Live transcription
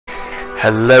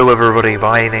Hello everybody,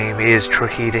 my name is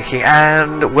Tricky Dicky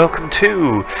and welcome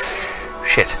to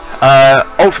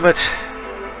Ultimate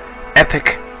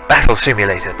Epic Battle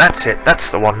Simulator. That's it, that's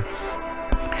the one.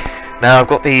 Now I've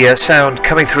got the sound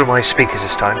coming through my speakers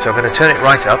this time, so I'm going to turn it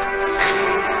right up.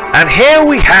 And here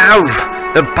we have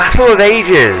the Battle of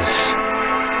Ages.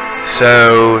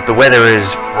 So the weather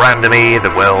is randomy,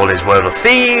 the world is World of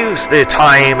Thieves, the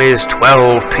time is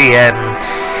 12 PM.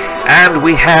 And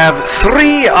we have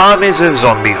 3 armies of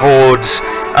zombie hordes,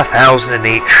 1,000 in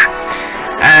each,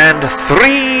 and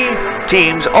 3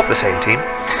 teams of the same team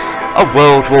of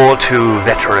World War II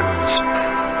veterans,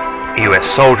 US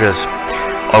soldiers,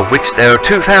 of which there are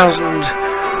 2,000,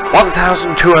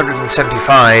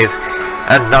 1,275,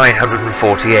 and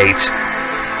 948.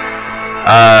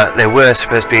 There were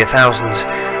supposed to be 1,000,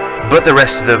 but the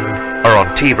rest of them are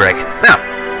on tea break. Now,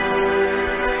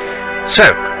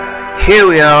 so here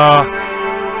we are.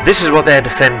 This is what they're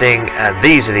defending, and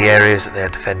these are the areas that they're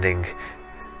defending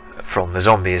from the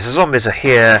zombies. The zombies are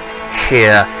here,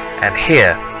 here, and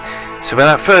here. So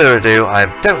without further ado, I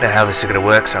don't know how this is going to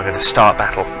work, so I'm going to start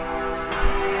battle.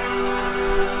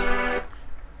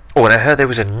 Oh, and I heard there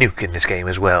was a nuke in this game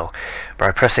as well, by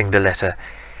pressing the letter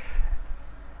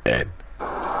N.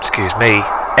 Excuse me,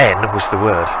 N was the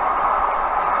word.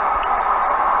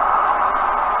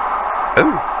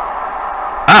 Oh!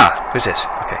 Ah! Who's this?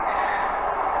 Okay.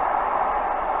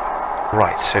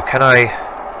 Right, so can I...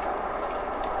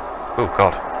 Oh,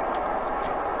 God.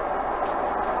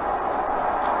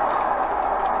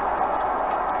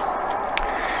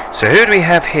 So who do we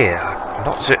have here?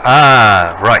 Not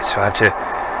ah, right, so I have to...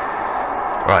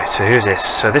 Right, so who's this?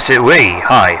 So this is...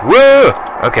 Hi! Whoa!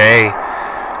 Okay.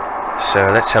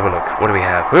 So let's have a look. What do we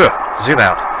have? Whoa! Zoom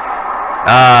out.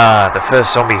 Ah, the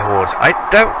first zombie hordes. I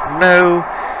don't know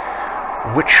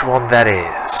which one that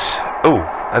is. Oh,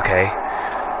 okay.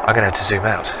 I'm gonna have to zoom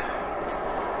out.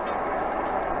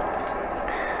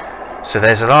 So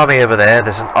there's an army over there,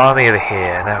 there's an army over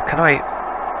here. Now, can I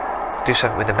do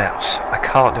something with the mouse? I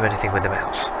can't do anything with the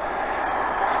mouse.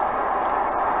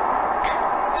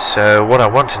 So what I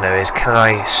want to know is, can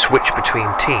I switch between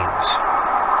teams?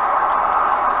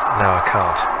 No, I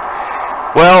can't.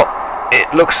 Well,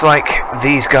 it looks like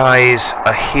these guys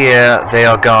are here, they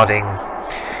are guarding.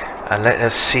 And let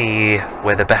us see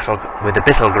where the battleground.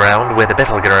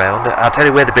 I'll tell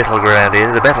you where the battleground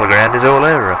is. The battleground is all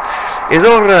over. Is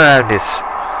all around us.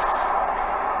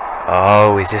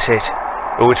 Oh, is this it?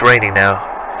 Oh, it's raining now.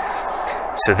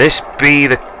 So this be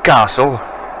the castle.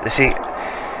 You see.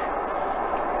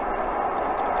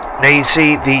 Now you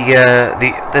see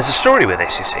there's a story with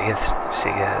this. You see, this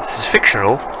is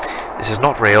fictional. This is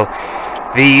not real.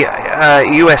 The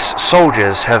US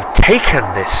soldiers have taken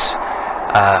this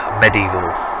medieval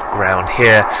ground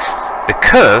here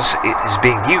because it is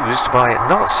being used by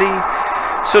Nazi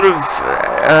sort of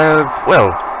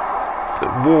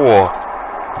war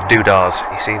doodahs.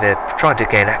 You see, they're trying to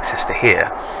gain access to here,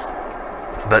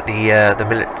 but the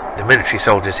military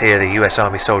soldiers here, the US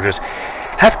Army soldiers,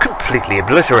 have completely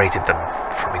obliterated them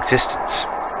from existence.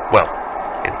 Well,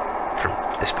 from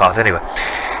this part anyway.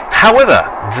 However,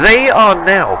 they are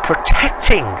now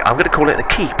protecting, I'm going to call it the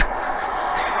keep,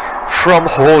 from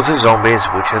hordes of zombies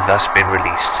which have thus been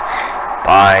released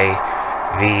by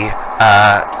the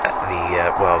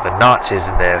Nazis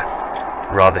and their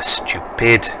rather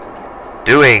stupid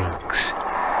doings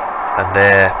and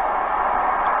their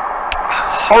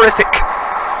horrific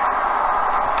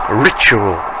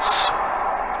rituals.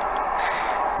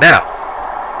 Now,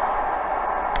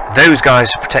 those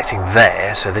guys are protecting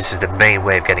there, so this is the main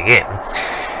way of getting in.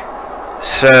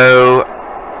 So,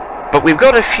 but we've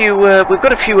got a few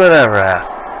other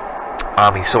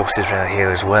army sources around here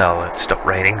as well. It stopped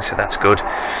raining, so that's good.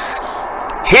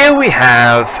 Here we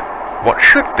have what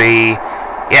should be,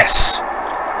 yes,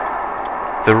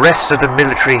 the rest of the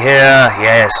military here.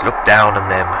 Yes, look down on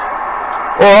them.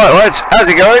 Alright lads, how's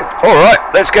it going? Alright,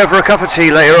 let's go for a cup of tea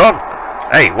later on.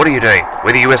 Hey, what are you doing?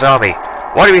 We're the US Army.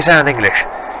 Why do we sound English?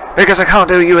 Because I can't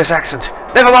do a US accent.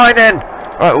 Never mind then.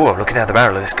 Right, oh, I'm looking down the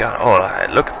barrel of this gun. Oh,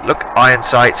 look, iron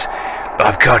sights.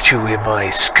 I've got you in my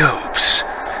scopes.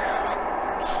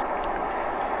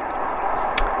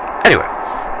 Anyway.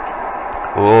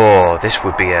 Oh, this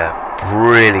would be a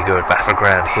really good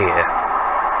battleground here.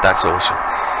 That's awesome.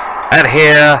 And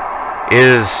here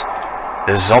is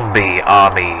the zombie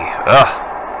army. Ugh,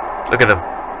 look at them.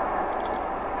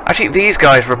 Actually, these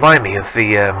guys remind me of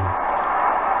the,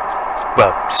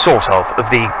 well, sort of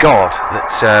the god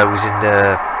that was in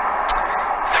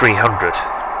 300,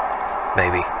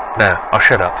 maybe. No, I'll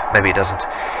shut up. Maybe it doesn't.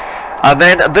 And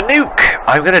then the nuke.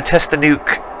 I'm going to test the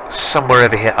nuke somewhere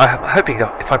over here. I'm hoping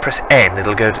if I press N,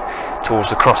 it'll go towards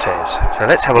the crosshairs. So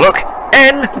let's have a look.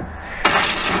 N!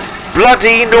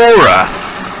 Bloody Nora!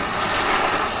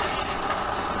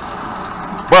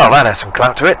 Well, that has some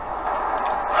clout to it.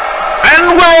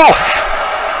 And we're off!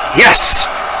 Yes!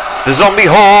 The zombie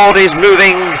horde is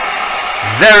moving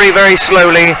very, very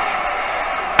slowly.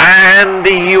 And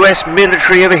the US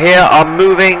military over here are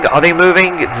moving. Are they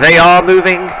moving? They are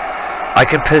moving. I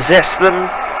can possess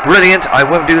them. Brilliant. I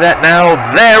won't do that now.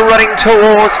 They're running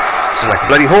towards... This is like a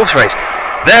bloody horse race.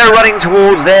 They're running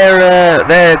towards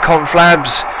their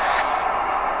conflabs.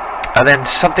 And then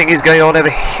something is going on over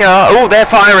here. Oh, they're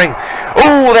firing.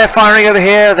 Oh, they're firing over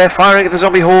here. They're firing at the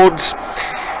zombie hordes.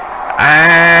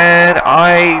 And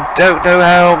I don't know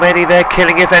how many they're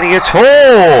killing, if any at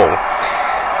all.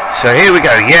 So here we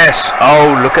go. Yes.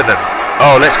 Oh, look at them.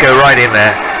 Oh, let's go right in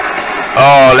there.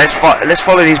 Oh, let's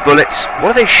follow these bullets.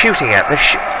 What are they shooting at?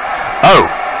 Oh,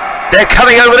 they're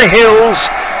coming over the hills.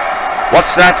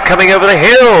 What's that coming over the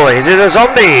hill? Is it a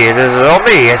zombie? Is it a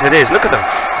zombie? Yes, it is. Look at them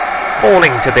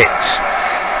falling to bits.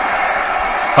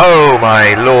 Oh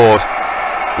my lord.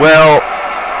 Well,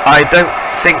 I don't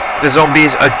think the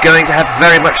zombies are going to have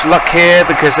very much luck here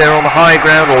because they're on the high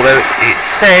ground, although it's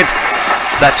said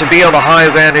that to be on the high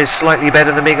ground is slightly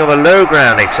better than being on the low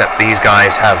ground, except these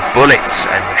guys have bullets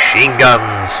and machine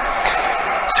guns.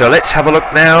 So let's have a look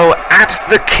now at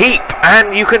the keep,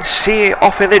 and you can see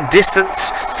off in the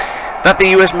distance that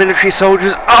the US military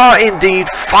soldiers are indeed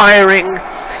firing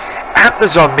at the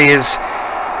zombies.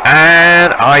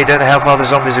 And I don't know how far the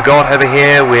zombies have got over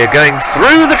here. We're going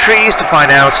through the trees to find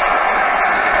out.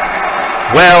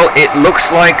 Well, it looks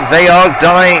like they are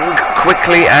dying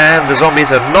quickly, and the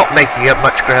zombies are not making up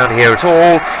much ground here at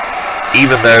all,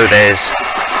 even though there's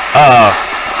a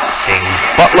fucking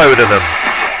buttload of them.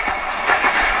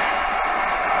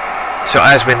 So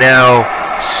as we're now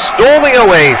storming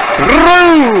away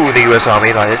through the US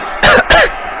Army like this,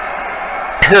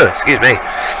 excuse me,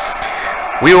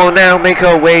 we will now make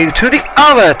our way to the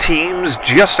other teams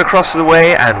just across the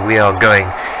way, and we are going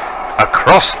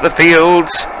across the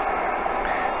fields,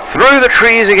 through the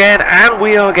trees again, and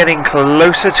we are getting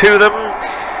closer to them.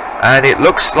 And it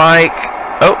looks like,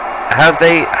 oh, have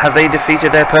they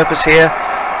defeated their purpose here?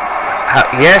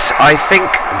 Yes, I think,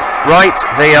 right,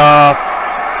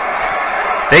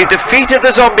 they've defeated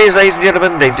the zombies, ladies and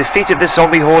gentlemen. They've defeated this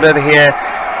zombie horde over here.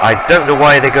 I don't know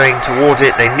why they're going towards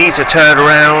it. They need to turn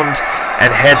around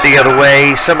and head the other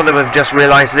way. Some of them have just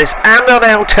realised this and are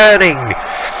now turning.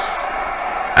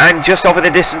 And just off in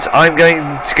the distance, I'm going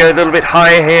to go a little bit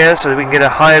higher here so that we can get a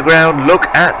higher ground. Look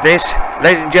at this,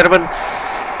 ladies and gentlemen.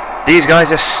 These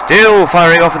guys are still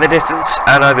firing off in the distance,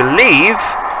 and I believe...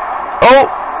 Oh,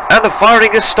 and the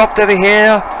firing has stopped over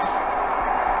here.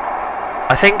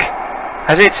 I think.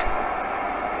 Has it?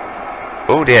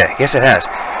 Oh dear, yes it has.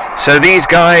 So these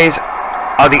guys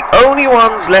are the only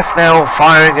ones left now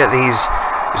firing at these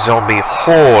zombie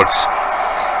hordes.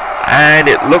 And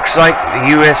it looks like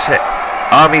the US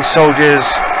Army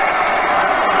soldiers,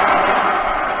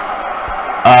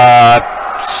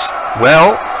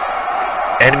 well,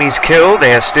 enemies killed.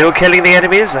 They are still killing the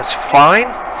enemies. That's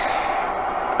fine.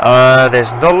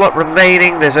 There's not a lot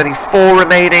remaining. There's only 4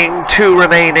 remaining, 2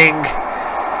 remaining.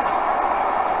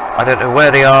 I don't know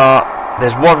where they are.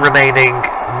 There's 1 remaining.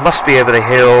 Must be over the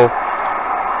hill.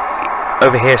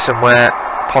 Over here somewhere,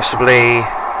 possibly.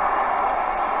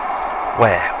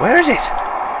 Where? Where is it?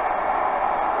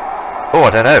 Oh, I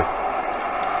don't know.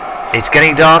 It's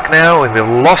getting dark now, and we've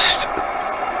lost.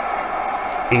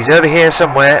 He's over here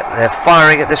somewhere. They're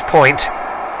firing at this point.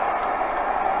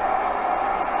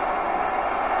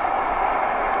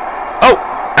 Oh,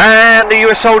 and the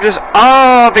US soldiers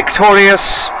are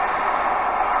victorious.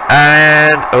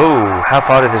 And oh, how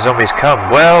far did the zombies come?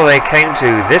 Well, they came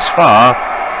to this far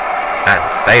and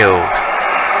failed.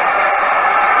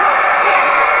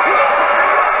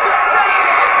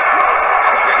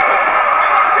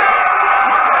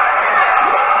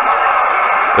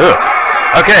 Ugh.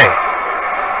 Okay,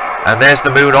 and there's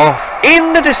the moon off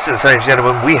in the distance, ladies and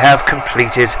gentlemen. We have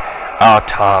completed our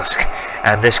task,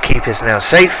 and this keep is now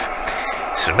safe.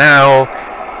 So now,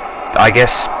 I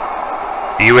guess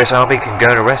the US Army can go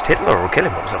and arrest Hitler or kill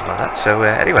him or something like that. So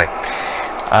anyway,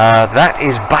 that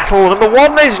is battle number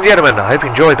 1, ladies and gentlemen. I hope you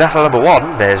enjoyed battle number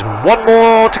 1. There's 1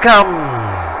 more to come.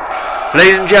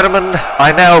 Ladies and gentlemen,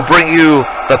 I now bring you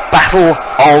the Battle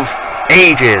of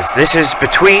Ages. This is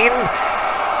between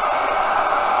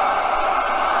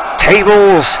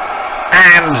tables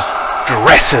and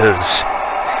dressers.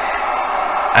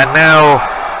 And now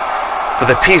for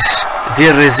the piece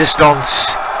de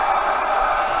resistance.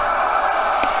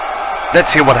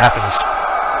 Let's see what happens.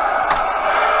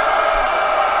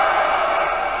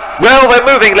 Well, they're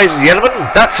moving, ladies and gentlemen.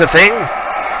 That's a thing.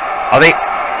 Are they?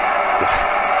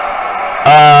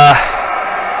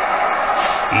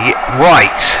 Yeah,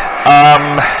 right.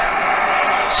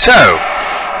 So.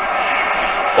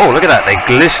 Oh, look at that. They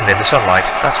glisten in the sunlight.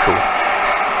 That's cool.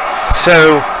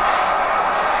 So.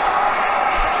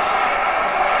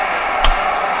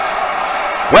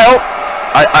 Well,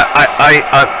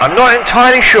 I'm not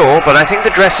entirely sure, but I think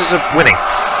the dresses are winning.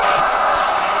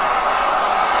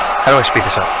 How do I speed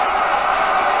this up?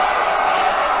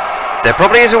 There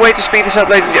probably is a way to speed this up,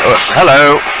 ladies and gentlemen.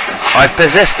 Hello. I've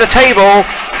possessed a table.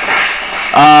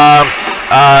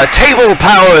 Table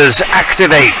powers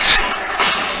activate.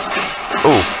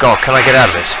 Oh, God, can I get out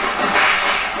of this?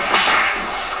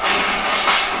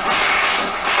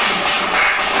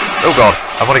 Oh, God,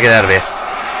 I want to get out of here.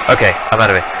 Okay, I'm out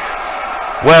of here.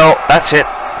 Well, that's it.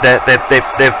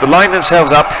 They've lined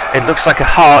themselves up. It looks like a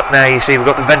heart now, you see. We've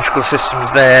got the ventricle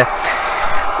systems there.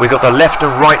 We've got the left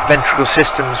and right ventricle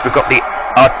systems. We've got the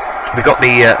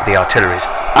artilleries.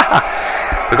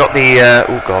 We've got the,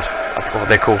 oh, God, I forgot what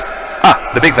they're called. Ah,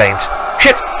 the big veins.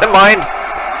 Shit, never mind.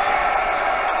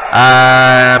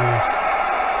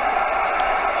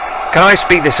 Can I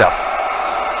speed this up?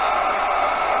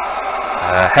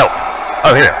 Help.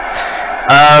 Oh, here we are.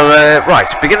 Right,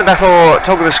 begin the battle,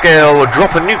 toggle the scale,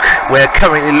 drop a nuke. We're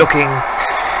currently looking,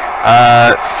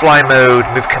 fly mode,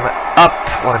 move camera up,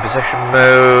 one in possession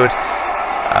mode,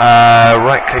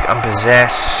 right click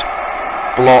unpossess,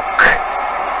 block,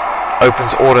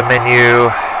 opens order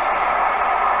menu,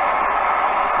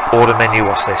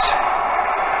 what's this?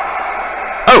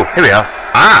 Oh, here we are.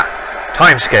 Ah,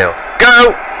 time scale.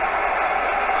 Go!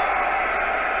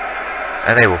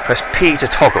 Enable. Press P to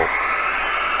toggle.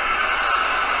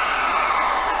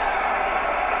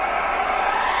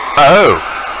 Oh.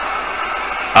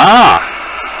 Ah.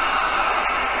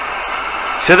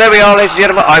 So there we are, ladies and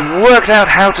gentlemen. I've worked out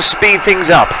how to speed things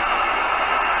up.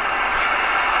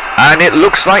 And it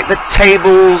looks like the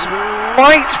tables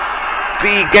might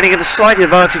be getting a slight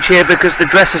advantage here because the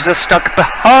dresses are stuck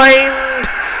behind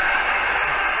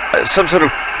some sort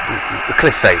of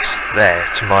cliff face there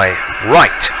to my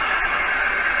right.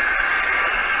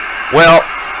 Well,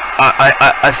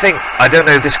 I think, I don't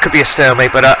know if this could be a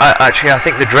stalemate, but actually I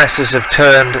think the dresses have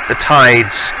turned the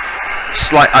tides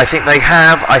I think they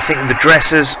have. I think the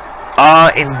dresses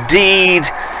are indeed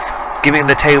giving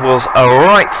the tables a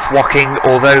right thwacking,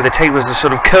 although the tables are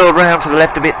sort of curled round to the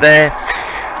left a bit there.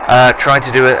 Trying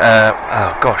to do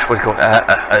oh gosh, what do you call it?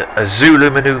 A Zulu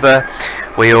maneuver,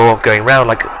 where you're going round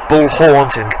like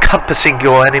bullhorns, encompassing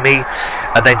your enemy,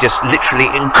 and then just literally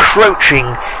encroaching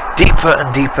deeper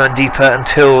and deeper and deeper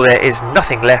until there is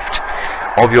nothing left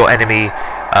of your enemy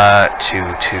to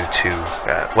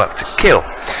kill.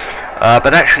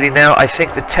 But actually now I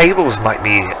think the tables might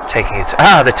be taking it.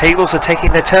 Ah, the tables are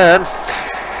taking their turn.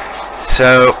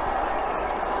 So.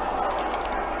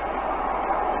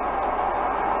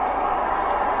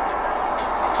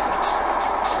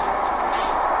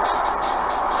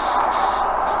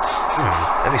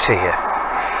 Let me see here.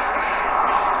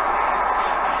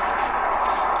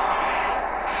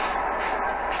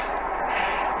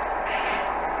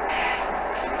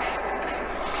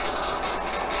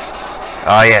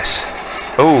 Ah, yes.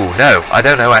 Oh, no, I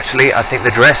don't know actually. I think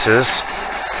the dressers...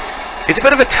 It's a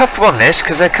bit of a tough one, this,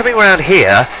 because they're coming around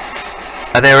here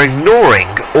and they're ignoring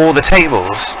all the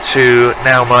tables to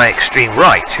now my extreme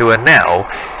right, who are now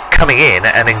coming in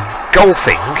and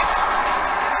engulfing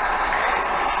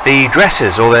the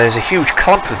dressers, or there's a huge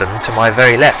clump of them to my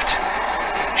very left,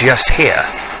 just here.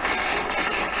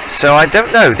 So I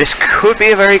don't know, this could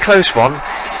be a very close one,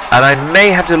 and I may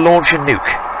have to launch a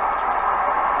nuke.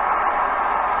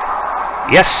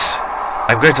 Yes,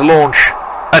 I'm going to launch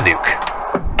a nuke.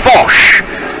 Bosh!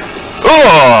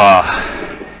 Oh!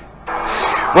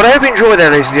 Well, I hope you enjoyed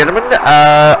that, ladies and gentlemen.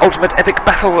 Ultimate Epic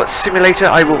Battle Simulator.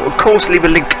 I will, of course, leave a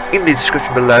link in the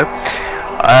description below.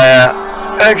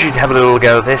 Urge you to have a little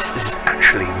go at this. This is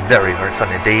actually very, very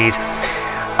fun indeed.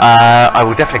 I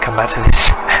will definitely come back to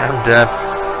this, and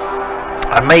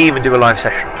I may even do a live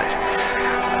session on this.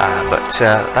 But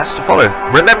that's to follow.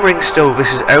 Remembering still,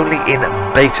 this is only in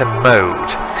beta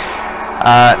mode.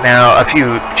 Now, a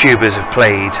few tubers have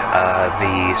played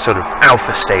the sort of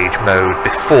alpha stage mode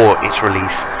before its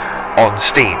release on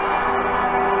Steam.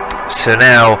 So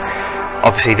now,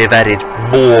 obviously, they've added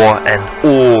more and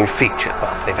all features.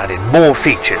 Well, they've added more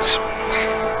features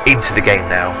into the game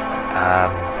now,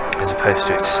 as opposed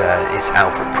to its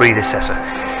alpha predecessor.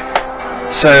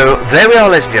 So there we are,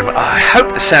 ladies and gentlemen. I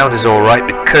hope the sound is all right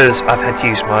because I've had to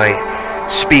use my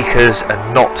speakers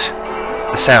and not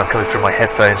the sound coming from my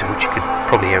headphones, which you could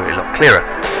probably hear it a lot clearer.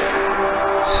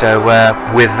 So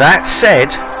with that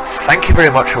said, thank you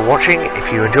very much for watching.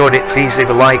 If you enjoyed it, please leave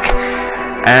a like,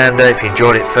 and if you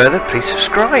enjoyed it further, please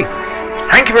subscribe.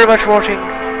 Thank you very much for watching.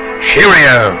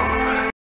 Cheerio!